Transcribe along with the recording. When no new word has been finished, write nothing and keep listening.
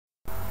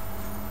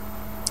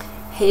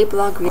Hey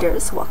blog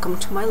readers, welcome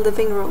to my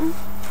living room.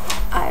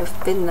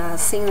 I've been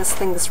seeing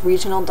this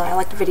regional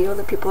dialect video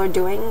that people are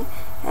doing,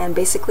 and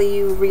basically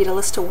you read a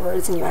list of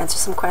words and you answer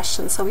some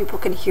questions so people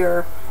can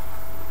hear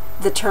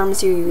the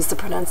terms you use, the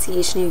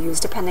pronunciation you use,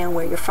 depending on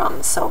where you're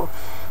from. So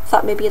I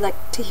thought maybe you'd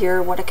like to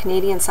hear what a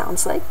Canadian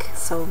sounds like,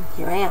 so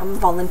here I am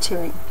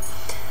volunteering.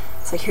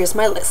 So here's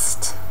my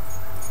list.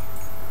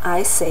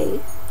 I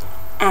say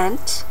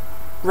ant,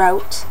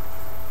 route,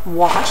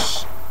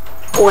 wash,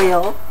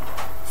 oil,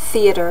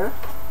 theater,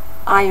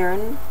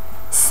 iron,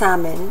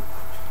 salmon,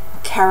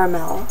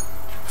 caramel,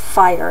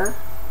 fire,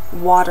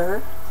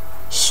 water,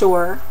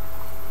 shore.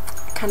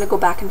 I kind of go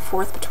back and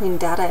forth between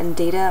data and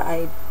data.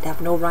 I have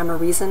no rhyme or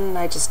reason,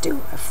 I just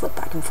do. I flip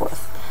back and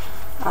forth.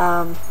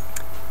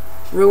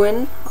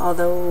 Ruin,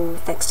 although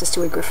thanks to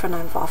Stewie Griffin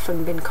I've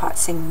often been caught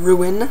saying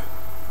ruin.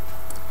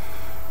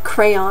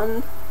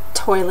 Crayon,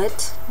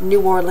 toilet,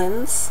 New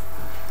Orleans.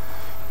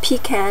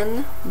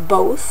 Pecan,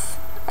 both,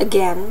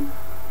 again,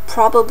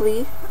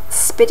 probably,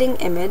 spitting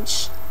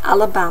image,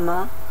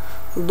 Alabama,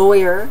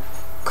 lawyer,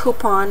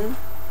 coupon,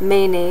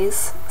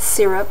 mayonnaise,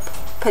 syrup,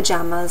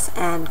 pajamas,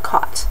 and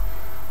cot.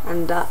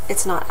 And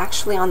it's not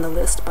actually on the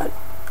list, but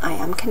I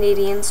am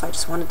Canadian, so I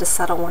just wanted to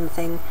settle one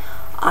thing.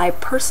 I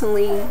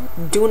personally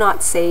do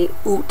not say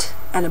oot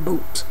and a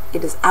boot.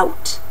 It is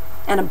out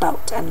and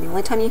about. And the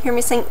only time you hear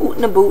me saying oot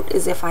and a boot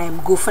is if I am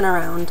goofing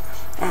around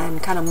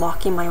and kind of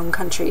mocking my own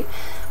country.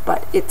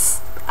 But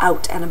it's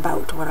out and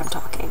about when I'm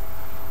talking.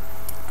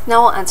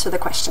 Now I'll answer the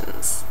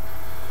questions.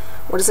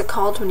 What is it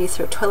called when you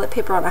throw toilet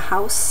paper on a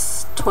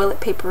house? Toilet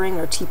papering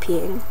or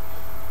TPing?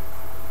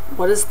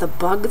 What is the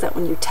bug that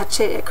when you touch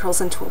it, it curls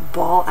into a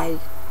ball? I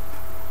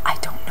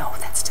don't know.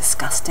 That's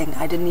disgusting.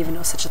 I didn't even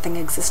know such a thing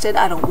existed.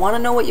 I don't want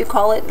to know what you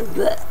call it.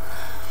 Blech.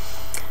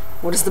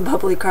 What is the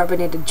bubbly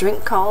carbonated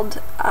drink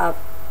called?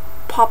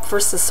 Pop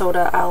versus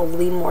soda. I'll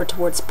lean more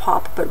towards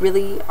pop, but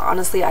really,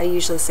 honestly, I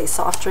usually say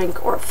soft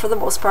drink, or for the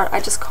most part,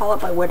 I just call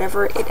it by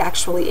whatever it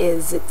actually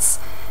is. It's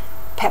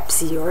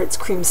Pepsi, or it's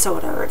cream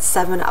soda, or it's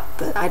 7-Up,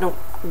 but I don't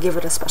give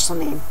it a special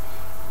name.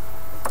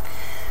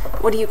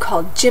 What do you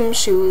call gym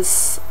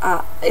shoes?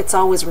 It's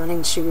always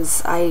running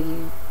shoes. I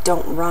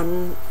don't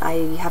run.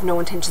 I have no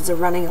intentions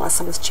of running unless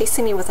someone's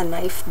chasing me with a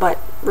knife, but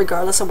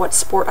regardless of what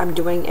sport I'm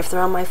doing, if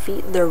they're on my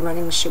feet, they're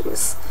running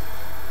shoes.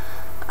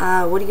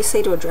 What do you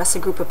say to address a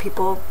group of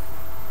people?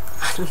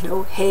 I don't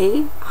know.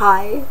 Hey,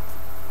 hi,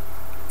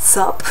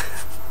 sup,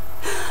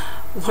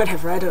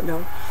 whatever, I don't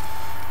know.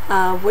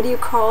 What do you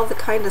call the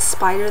kind of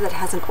spider that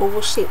has an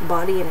oval-shaped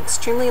body and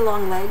extremely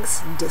long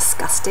legs?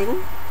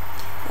 Disgusting.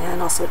 And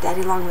also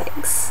daddy long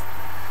legs.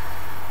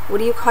 What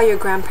do you call your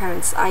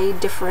grandparents? I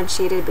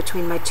differentiated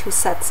between my two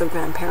sets of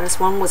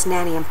grandparents. One was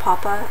Nanny and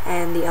Papa,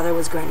 and the other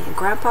was Granny and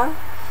Grandpa.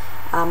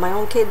 My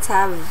own kids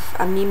have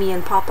a Mimi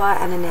and Papa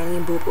and a Nanny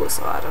and Boo Boo,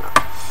 so I don't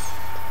know.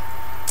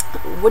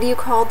 What do you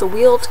call the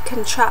wheeled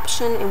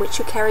contraption in which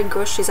you carry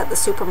groceries at the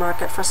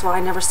supermarket? First of all, I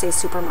never say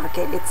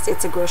supermarket.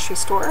 It's a grocery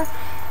store,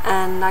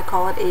 and I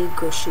call it a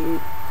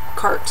grocery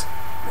cart,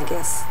 I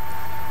guess.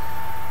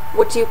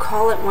 What do you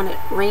call it when it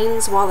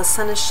rains while the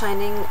sun is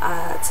shining?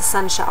 It's a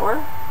sun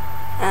shower.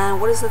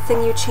 And what is the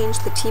thing you change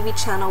the TV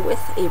channel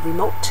with? A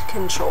remote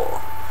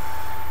control.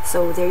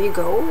 So there you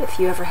go. If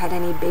you ever had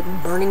any big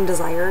burning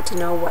desire to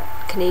know what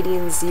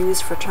Canadians use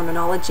for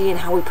terminology and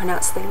how we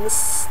pronounce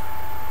things,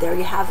 there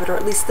you have it. Or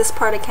at least this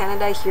part of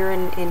Canada, here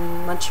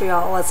in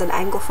Montreal, as an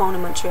Anglophone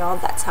in Montreal,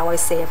 that's how I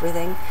say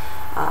everything.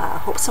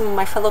 Hope some of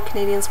my fellow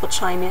Canadians will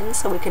chime in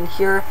so we can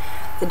hear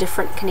the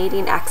different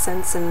Canadian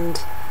accents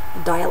and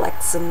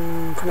dialects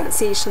and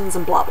pronunciations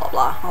and blah blah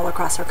blah all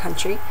across our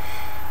country.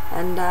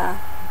 And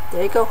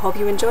there you go. Hope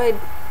you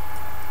enjoyed.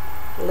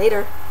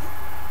 Later.